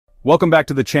Welcome back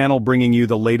to the channel, bringing you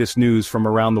the latest news from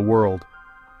around the world.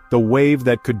 The wave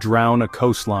that could drown a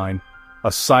coastline.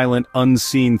 A silent,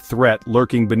 unseen threat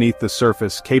lurking beneath the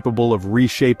surface, capable of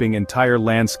reshaping entire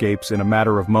landscapes in a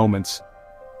matter of moments.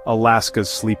 Alaska's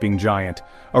sleeping giant.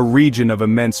 A region of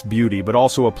immense beauty, but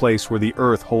also a place where the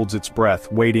Earth holds its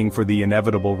breath, waiting for the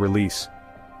inevitable release.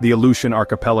 The Aleutian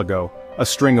Archipelago. A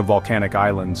string of volcanic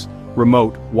islands.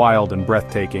 Remote, wild and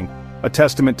breathtaking. A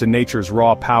testament to nature's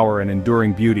raw power and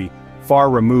enduring beauty, far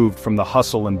removed from the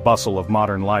hustle and bustle of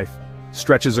modern life.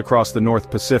 Stretches across the North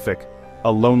Pacific,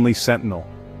 a lonely sentinel,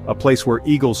 a place where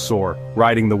eagles soar,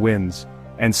 riding the winds,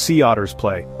 and sea otters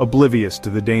play, oblivious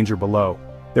to the danger below.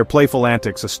 Their playful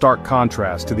antics a stark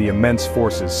contrast to the immense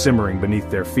forces simmering beneath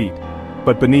their feet.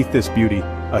 But beneath this beauty,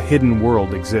 a hidden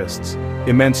world exists.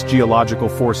 Immense geological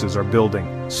forces are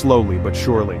building, slowly but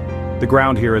surely. The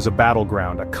ground here is a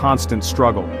battleground, a constant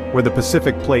struggle, where the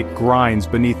Pacific Plate grinds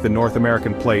beneath the North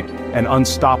American Plate, an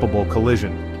unstoppable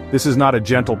collision. This is not a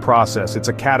gentle process, it's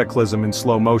a cataclysm in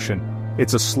slow motion.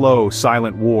 It's a slow,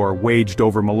 silent war waged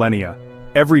over millennia.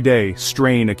 Every day,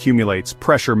 strain accumulates,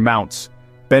 pressure mounts,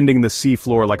 bending the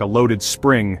seafloor like a loaded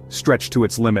spring stretched to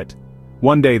its limit.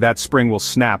 One day that spring will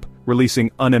snap, releasing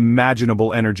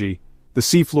unimaginable energy. The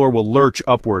seafloor will lurch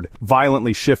upward,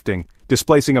 violently shifting,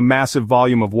 displacing a massive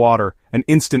volume of water, an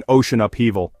instant ocean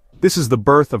upheaval. This is the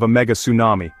birth of a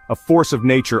mega-tsunami, a force of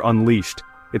nature unleashed.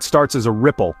 It starts as a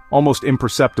ripple, almost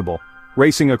imperceptible,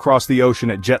 racing across the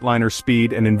ocean at jetliner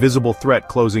speed, an invisible threat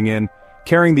closing in,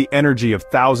 carrying the energy of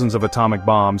thousands of atomic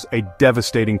bombs, a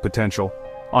devastating potential.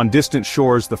 On distant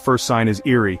shores, the first sign is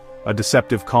eerie, a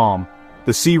deceptive calm.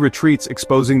 The sea retreats,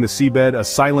 exposing the seabed, a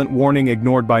silent warning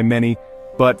ignored by many.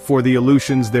 But for the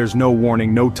Aleutians, there's no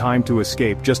warning, no time to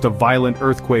escape, just a violent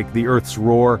earthquake, the Earth's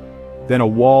roar, then a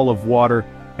wall of water,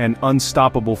 an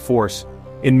unstoppable force.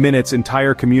 In minutes,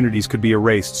 entire communities could be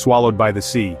erased, swallowed by the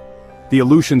sea. The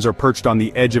Aleutians are perched on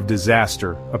the edge of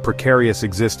disaster, a precarious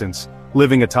existence,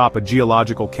 living atop a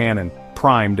geological cannon,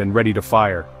 primed and ready to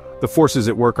fire. The forces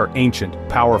at work are ancient,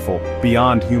 powerful,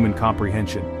 beyond human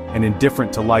comprehension, and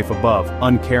indifferent to life above,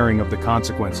 uncaring of the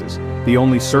consequences. The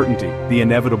only certainty, the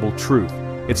inevitable truth.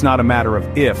 It's not a matter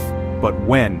of if, but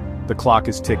when, the clock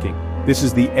is ticking. This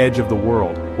is the edge of the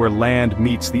world, where land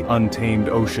meets the untamed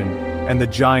ocean, and the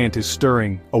giant is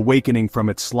stirring, awakening from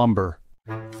its slumber.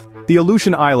 The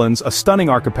Aleutian Islands, a stunning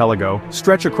archipelago,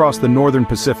 stretch across the northern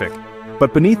Pacific,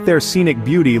 but beneath their scenic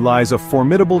beauty lies a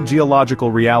formidable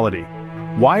geological reality.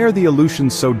 Why are the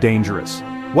Aleutians so dangerous?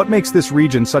 What makes this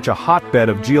region such a hotbed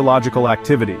of geological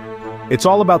activity? It's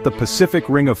all about the Pacific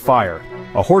Ring of Fire,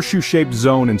 a horseshoe-shaped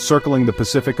zone encircling the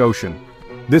Pacific Ocean.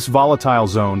 This volatile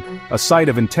zone, a site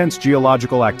of intense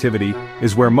geological activity,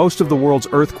 is where most of the world's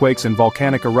earthquakes and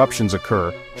volcanic eruptions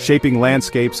occur, shaping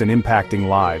landscapes and impacting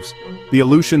lives. The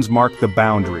Aleutians mark the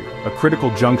boundary, a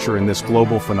critical juncture in this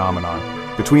global phenomenon.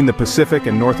 Between the Pacific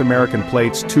and North American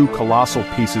plates, two colossal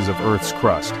pieces of Earth's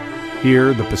crust.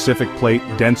 Here, the Pacific Plate,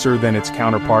 denser than its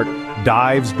counterpart,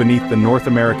 dives beneath the North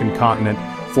American continent,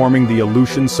 forming the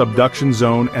Aleutian Subduction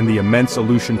Zone and the immense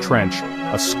Aleutian Trench,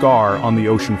 a scar on the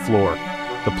ocean floor.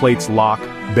 The plates lock,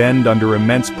 bend under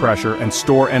immense pressure, and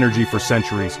store energy for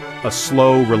centuries, a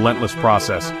slow, relentless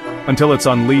process, until it's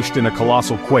unleashed in a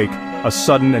colossal quake, a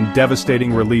sudden and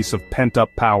devastating release of pent-up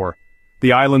power.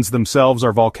 The islands themselves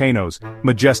are volcanoes,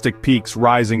 majestic peaks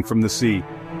rising from the sea.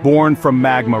 Born from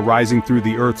magma rising through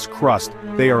the Earth's crust,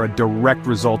 they are a direct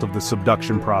result of the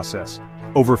subduction process.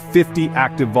 Over 50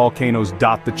 active volcanoes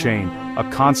dot the chain, a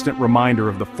constant reminder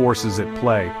of the forces at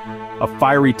play. A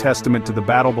fiery testament to the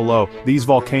battle below, these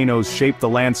volcanoes shape the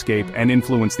landscape and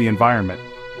influence the environment.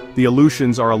 The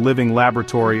Aleutians are a living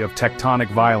laboratory of tectonic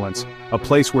violence, a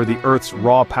place where the Earth's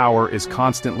raw power is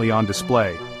constantly on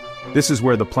display. This is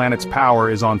where the planet's power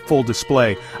is on full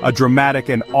display, a dramatic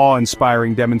and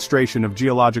awe-inspiring demonstration of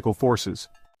geological forces.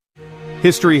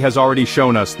 History has already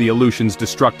shown us the Aleutians'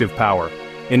 destructive power.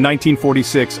 In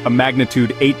 1946, a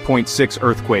magnitude 8.6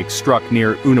 earthquake struck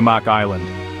near Unimak Island.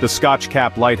 The Scotch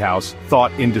Cap lighthouse,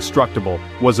 thought indestructible,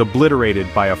 was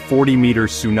obliterated by a 40-meter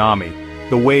tsunami.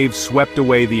 The waves swept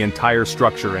away the entire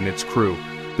structure and its crew.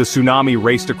 The tsunami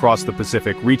raced across the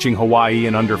Pacific, reaching Hawaii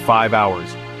in under 5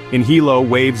 hours. In Hilo,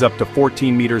 waves up to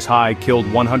 14 meters high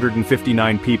killed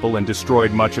 159 people and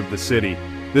destroyed much of the city.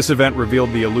 This event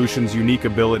revealed the Aleutians' unique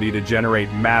ability to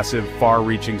generate massive,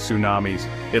 far-reaching tsunamis.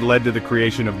 It led to the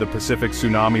creation of the Pacific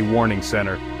Tsunami Warning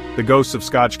Center. The ghosts of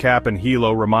Scotch Cap and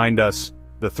Hilo remind us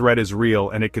the threat is real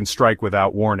and it can strike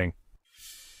without warning.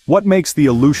 What makes the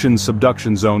Aleutian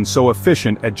subduction zone so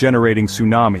efficient at generating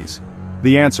tsunamis?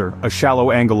 The answer, a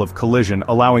shallow angle of collision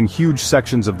allowing huge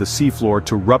sections of the seafloor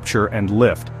to rupture and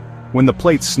lift. When the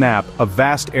plates snap, a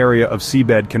vast area of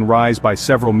seabed can rise by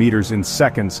several meters in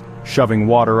seconds, shoving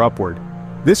water upward.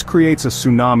 This creates a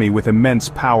tsunami with immense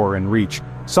power and reach.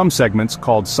 Some segments,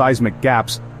 called seismic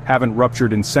gaps, haven't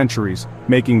ruptured in centuries,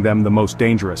 making them the most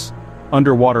dangerous.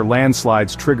 Underwater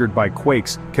landslides triggered by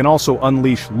quakes can also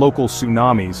unleash local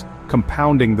tsunamis,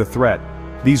 compounding the threat.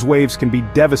 These waves can be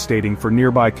devastating for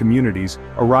nearby communities,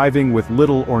 arriving with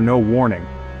little or no warning.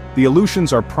 The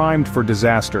Aleutians are primed for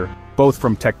disaster, both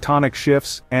from tectonic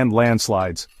shifts and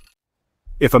landslides.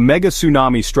 If a mega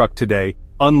tsunami struck today,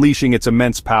 unleashing its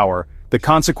immense power, the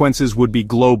consequences would be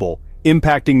global,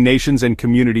 impacting nations and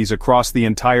communities across the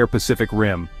entire Pacific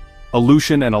Rim.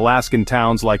 Aleutian and Alaskan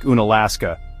towns like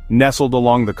Unalaska, nestled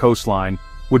along the coastline,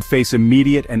 would face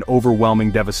immediate and overwhelming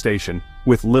devastation,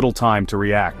 with little time to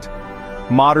react.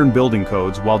 Modern building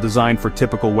codes, while designed for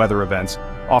typical weather events,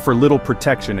 offer little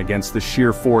protection against the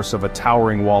sheer force of a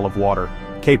towering wall of water,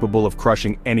 capable of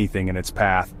crushing anything in its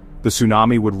path. The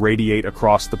tsunami would radiate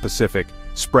across the Pacific,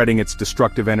 spreading its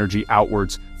destructive energy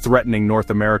outwards, threatening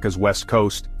North America's west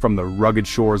coast, from the rugged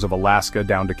shores of Alaska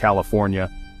down to California,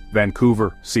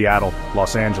 Vancouver, Seattle,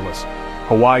 Los Angeles.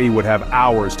 Hawaii would have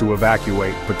hours to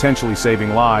evacuate, potentially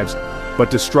saving lives, but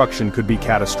destruction could be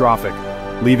catastrophic,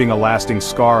 leaving a lasting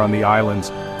scar on the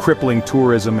islands, crippling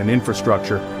tourism and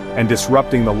infrastructure, and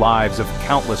disrupting the lives of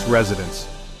countless residents.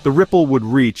 The ripple would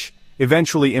reach,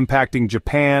 eventually impacting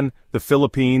Japan, the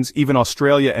Philippines, even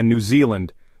Australia and New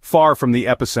Zealand, far from the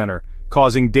epicenter,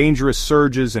 causing dangerous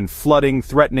surges and flooding,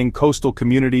 threatening coastal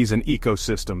communities and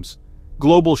ecosystems.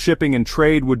 Global shipping and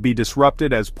trade would be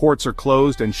disrupted as ports are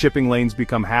closed and shipping lanes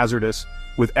become hazardous,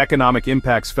 with economic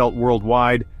impacts felt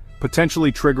worldwide,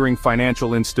 potentially triggering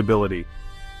financial instability.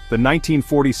 The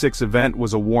 1946 event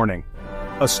was a warning.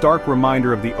 A stark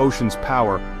reminder of the ocean's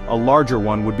power. A larger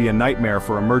one would be a nightmare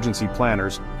for emergency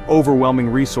planners, overwhelming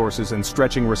resources and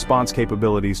stretching response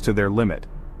capabilities to their limit.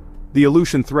 The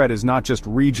Aleutian threat is not just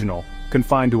regional,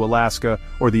 confined to Alaska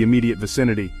or the immediate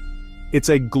vicinity. It's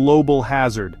a global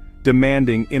hazard,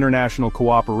 demanding international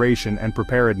cooperation and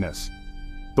preparedness.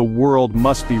 The world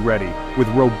must be ready, with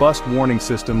robust warning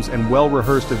systems and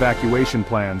well-rehearsed evacuation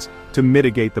plans to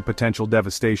mitigate the potential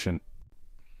devastation.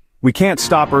 We can't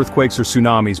stop earthquakes or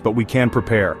tsunamis, but we can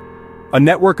prepare. A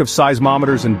network of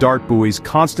seismometers and dart buoys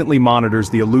constantly monitors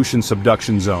the Aleutian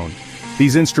subduction zone.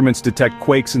 These instruments detect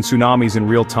quakes and tsunamis in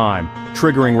real time,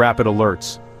 triggering rapid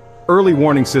alerts. Early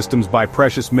warning systems buy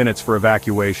precious minutes for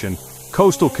evacuation.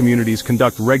 Coastal communities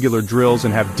conduct regular drills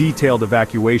and have detailed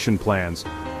evacuation plans.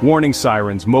 Warning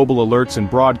sirens, mobile alerts and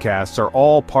broadcasts are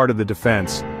all part of the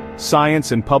defense.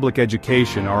 Science and public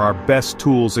education are our best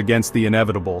tools against the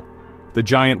inevitable. The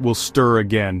giant will stir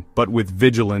again, but with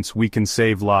vigilance we can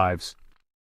save lives.